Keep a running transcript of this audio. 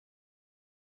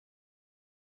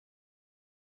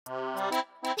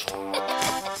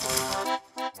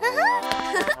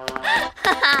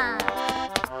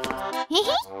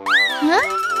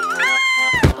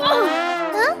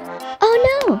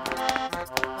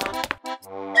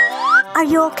Are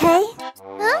you okay?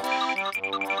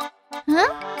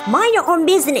 Mind your own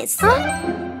business.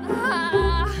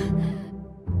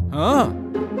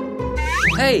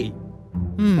 Hey.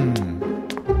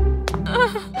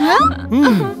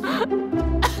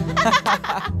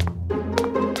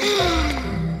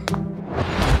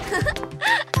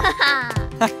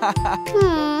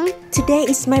 Today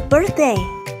is my birthday.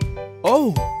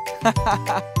 Oh.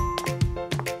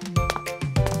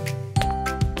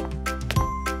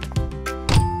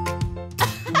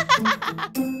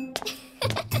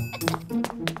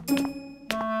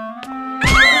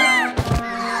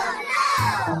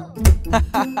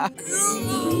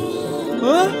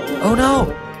 Huh? Oh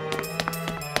no!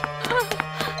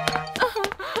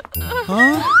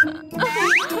 Huh?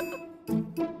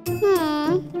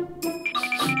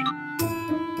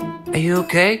 Are you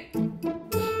okay?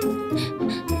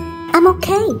 I'm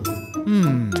okay.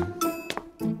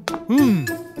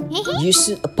 You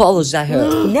should apologize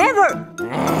her. Never!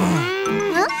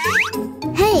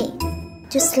 Hey,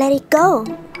 just let it go.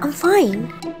 I'm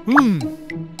fine.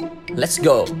 Let's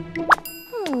go.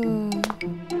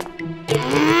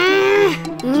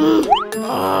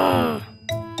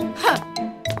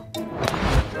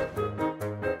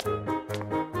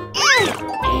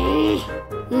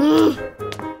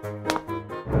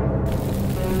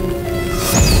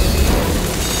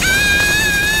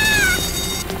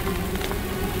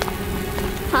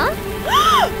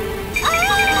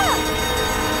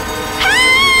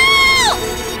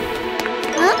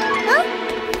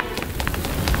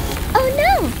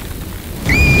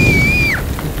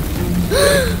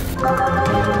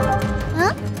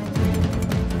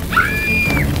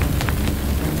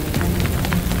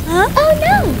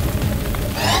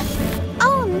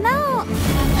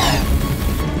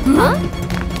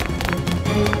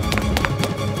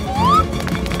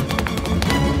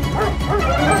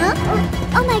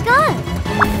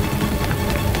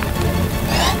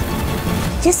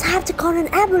 Just have to call an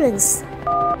ambulance.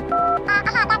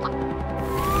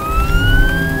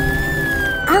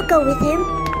 I'll go with him.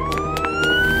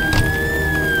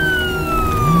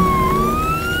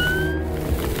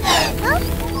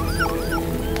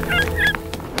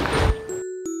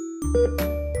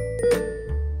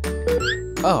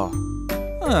 Oh.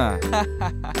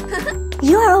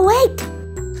 You are awake.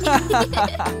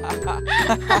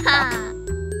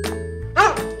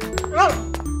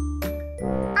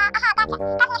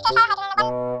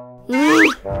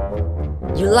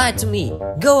 You lied to me.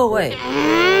 Go away.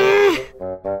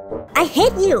 I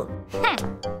hate you.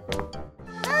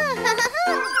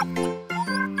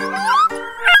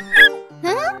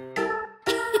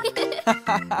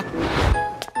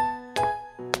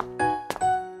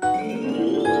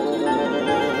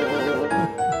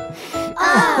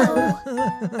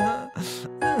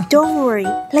 Don't worry.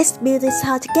 Let's build this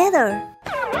house together.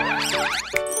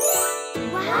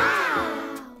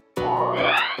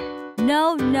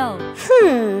 No, no.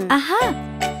 Aha.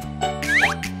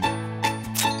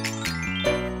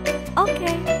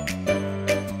 Okay.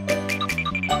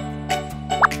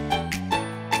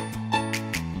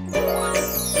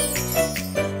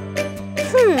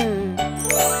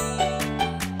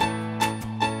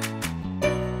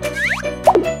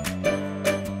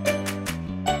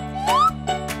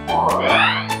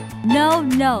 No,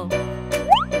 no.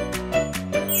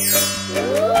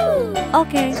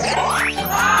 Okay.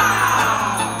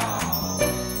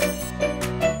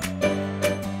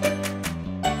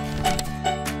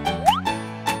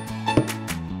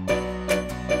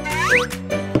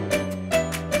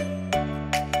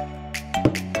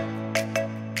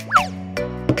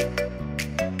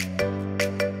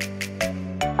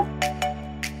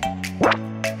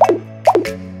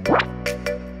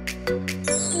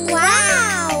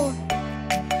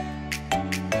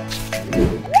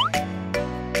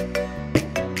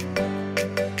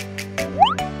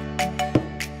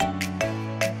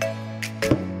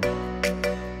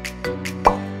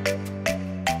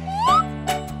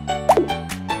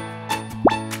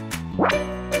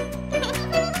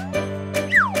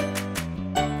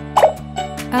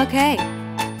 Okay.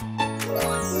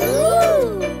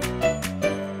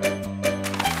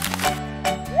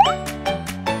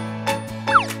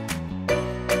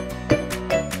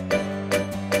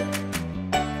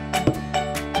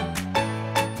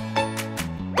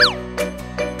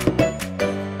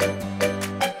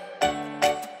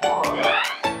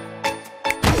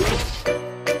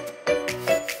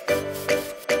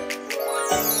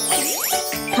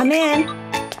 Come in.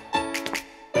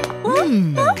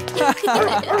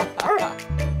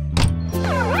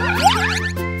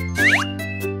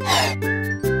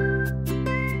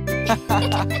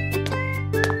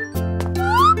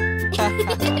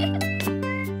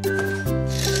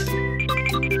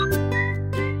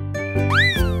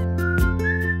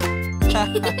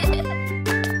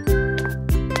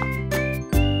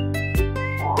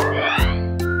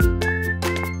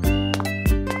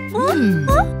 Do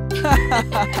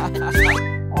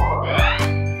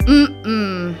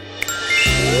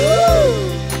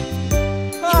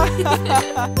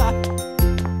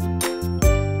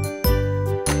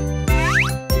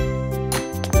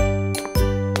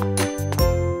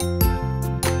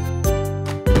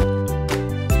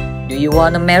you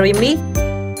wanna marry me?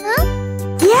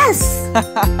 Yes.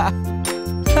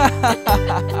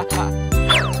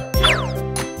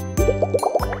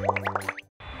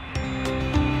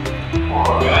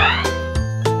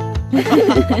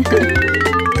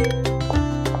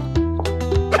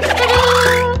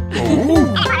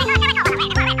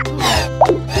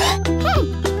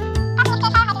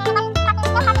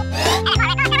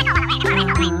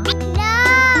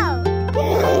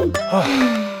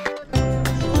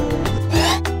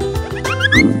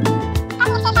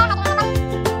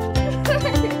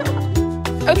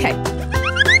 Okay.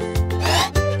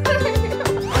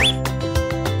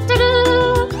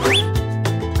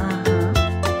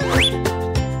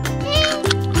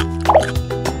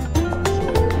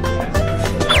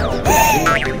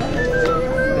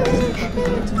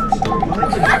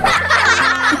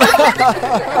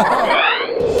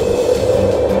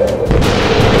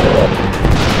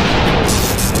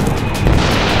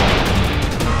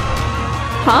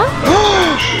 Huh?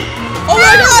 Oh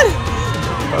my god!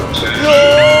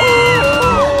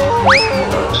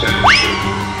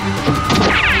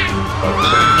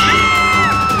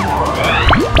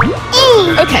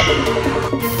 Okay.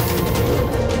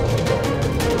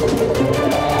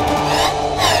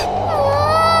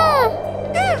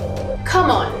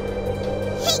 Come on.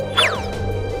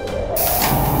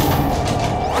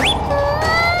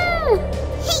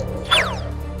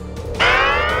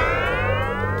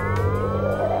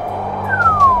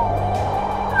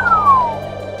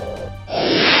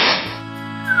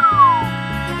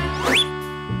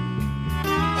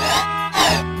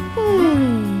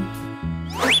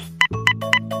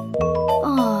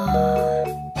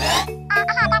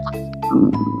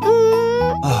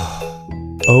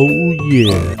 Oh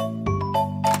yeah.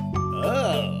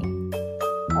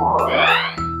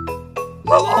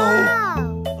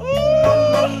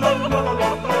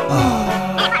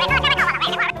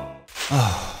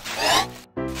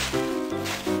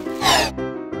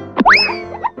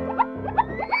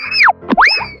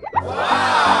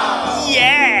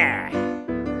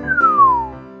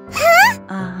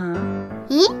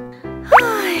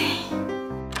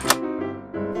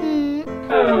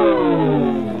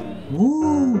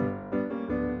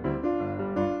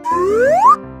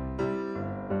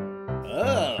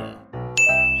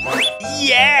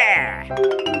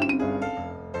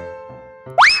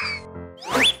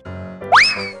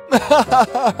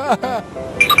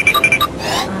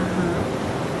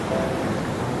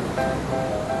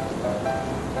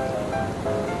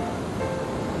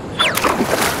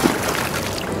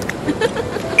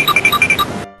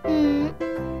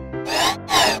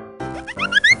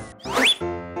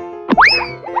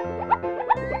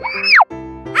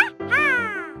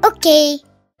 Okay.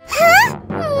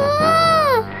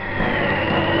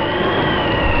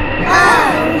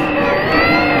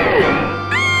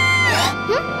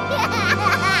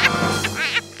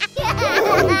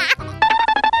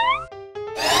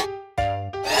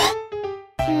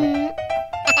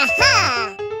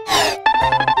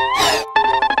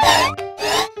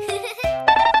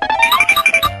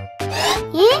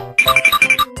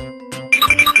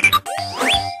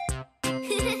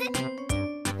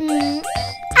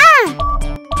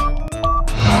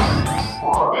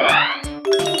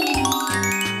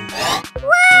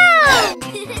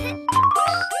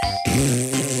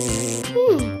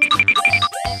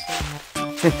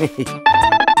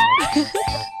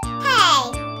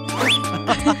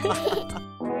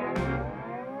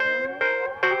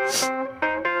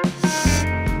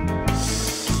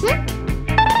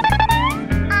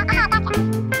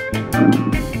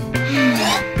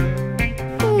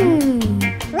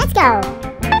 Let's go.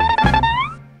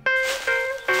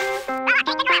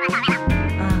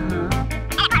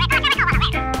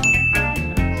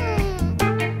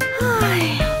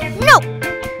 No.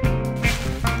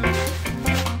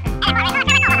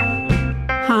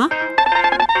 Huh?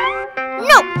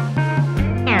 No.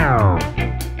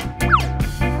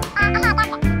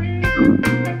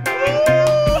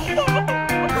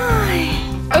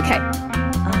 Okay.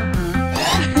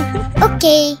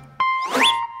 Okay.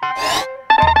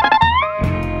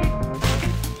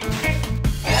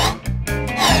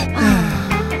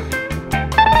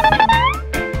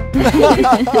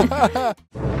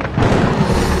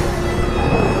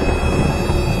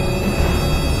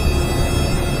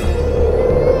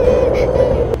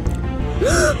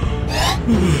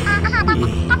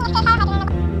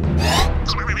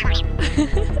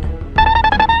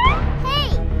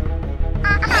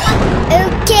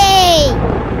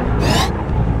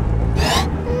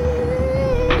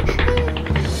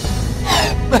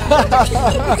 Oh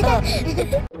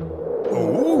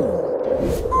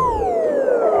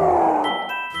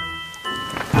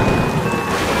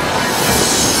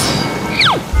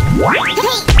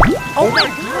my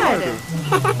God!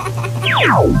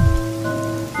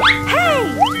 Hey!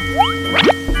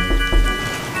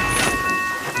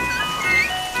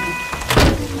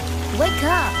 Wake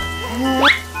up.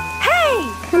 Hey!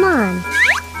 Come on.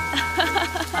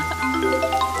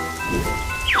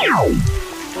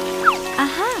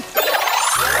 Aha!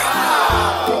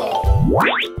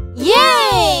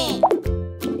 Yay!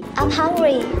 I'm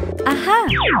hungry. Aha!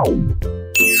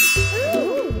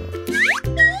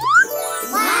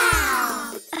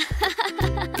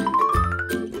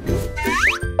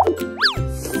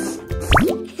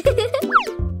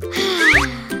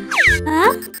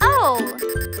 Huh? Oh.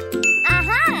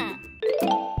 Aha.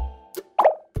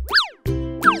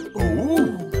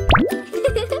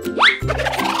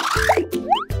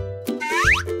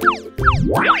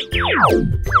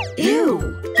 Ew!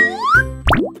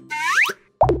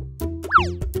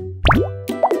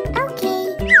 Okay.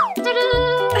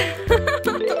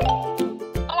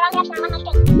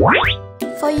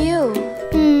 For you.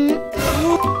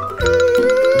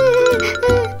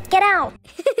 Get out.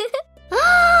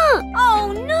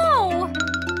 Oh no!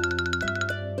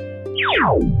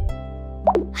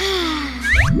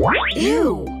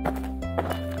 Ew!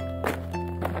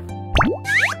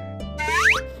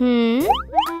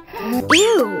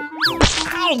 Ew!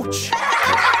 Ouch!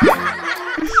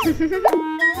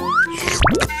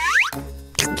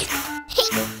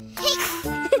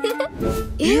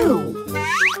 Ew!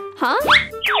 Huh?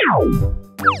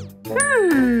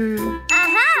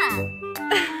 Aha.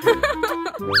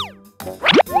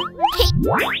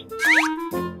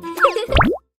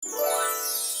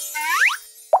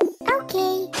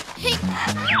 Okay.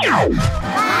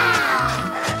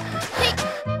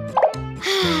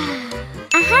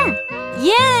 Aha.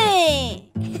 Yay!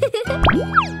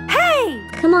 Hey!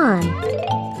 Come on.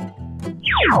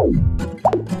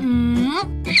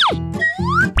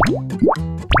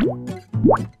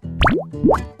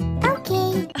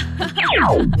 Okay.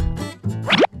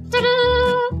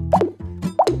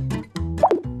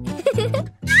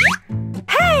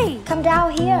 Hey! Come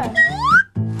down here.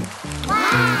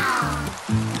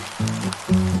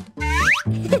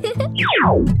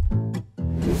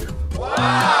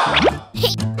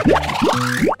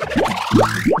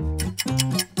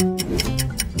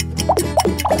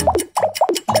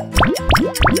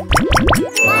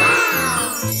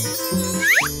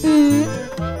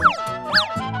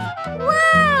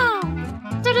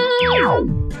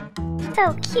 So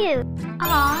cute.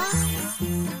 Aww.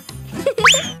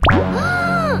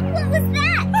 What was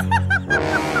that?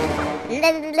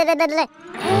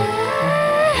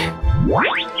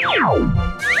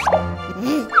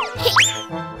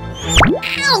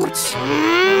 Ouch!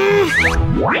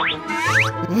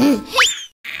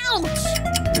 Ouch!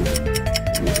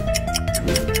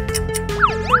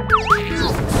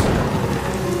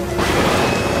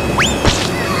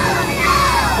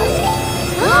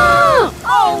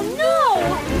 Oh no!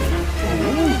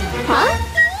 Huh?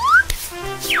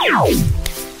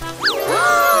 Wow!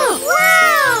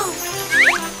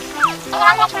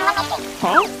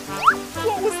 Huh?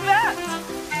 What was that?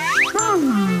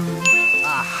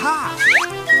 Aha!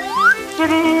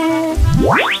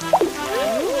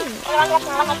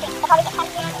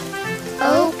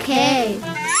 Okay.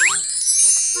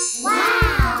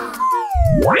 Wow!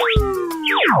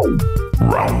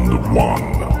 Round one.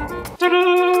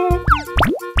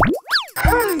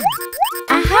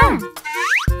 Aha!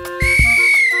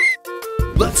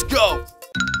 Let's go!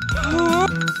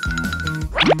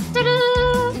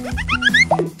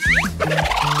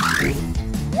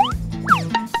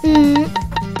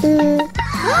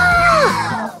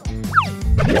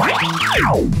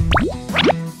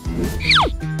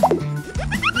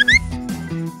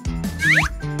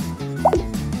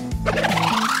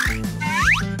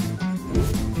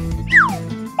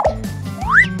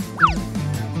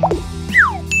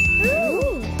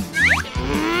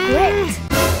 Great!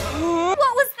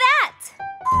 What was that?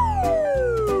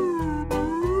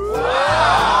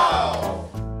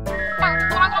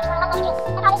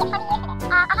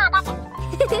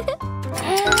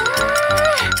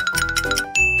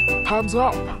 Time's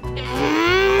up.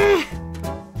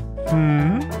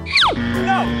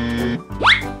 No!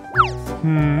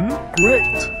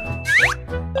 Great.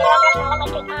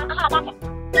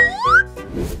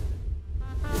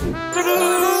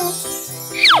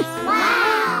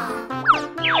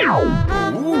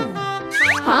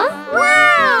 Huh?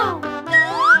 Wow!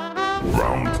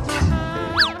 Round two.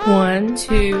 1,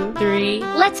 2, 3.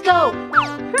 Let's go!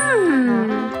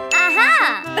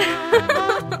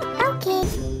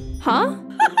 Huh?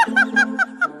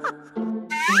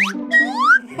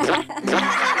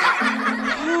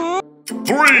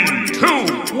 3, 2,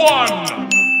 1.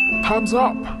 Time's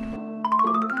up.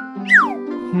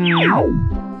 No.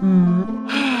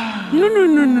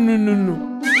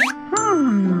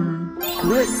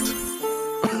 Great.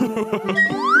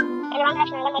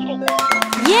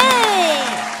 Yay!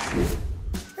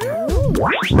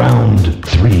 Round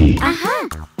 3. Aha.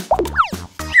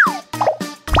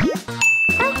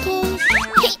 Okay.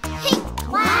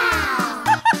 Wow.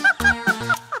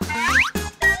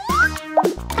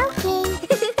 Okay.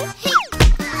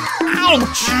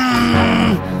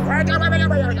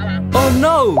 Oh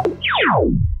no!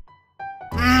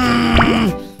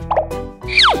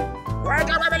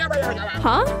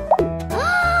 Huh?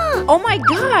 Oh my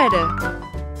god!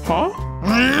 Huh?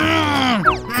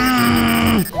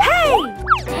 Hey!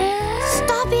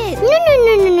 Stop it.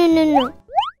 No.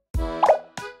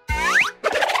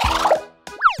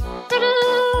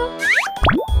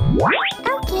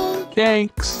 Okay.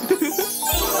 Thanks.